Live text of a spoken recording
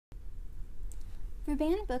For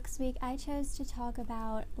Banned Books Week, I chose to talk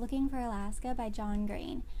about Looking for Alaska by John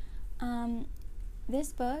Green.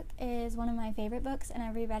 This book is one of my favorite books, and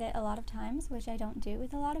I've reread it a lot of times, which I don't do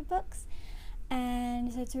with a lot of books.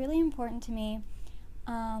 And so it's really important to me.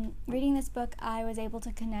 Reading this book, I was able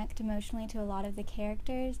to connect emotionally to a lot of the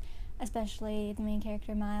characters, especially the main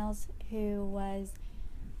character, Miles, who was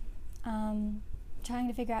trying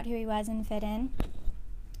to figure out who he was and fit in.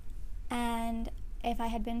 And if I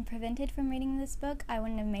had been prevented from reading this book, I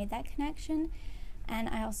wouldn't have made that connection, and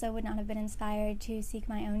I also would not have been inspired to seek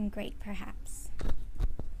my own great, perhaps.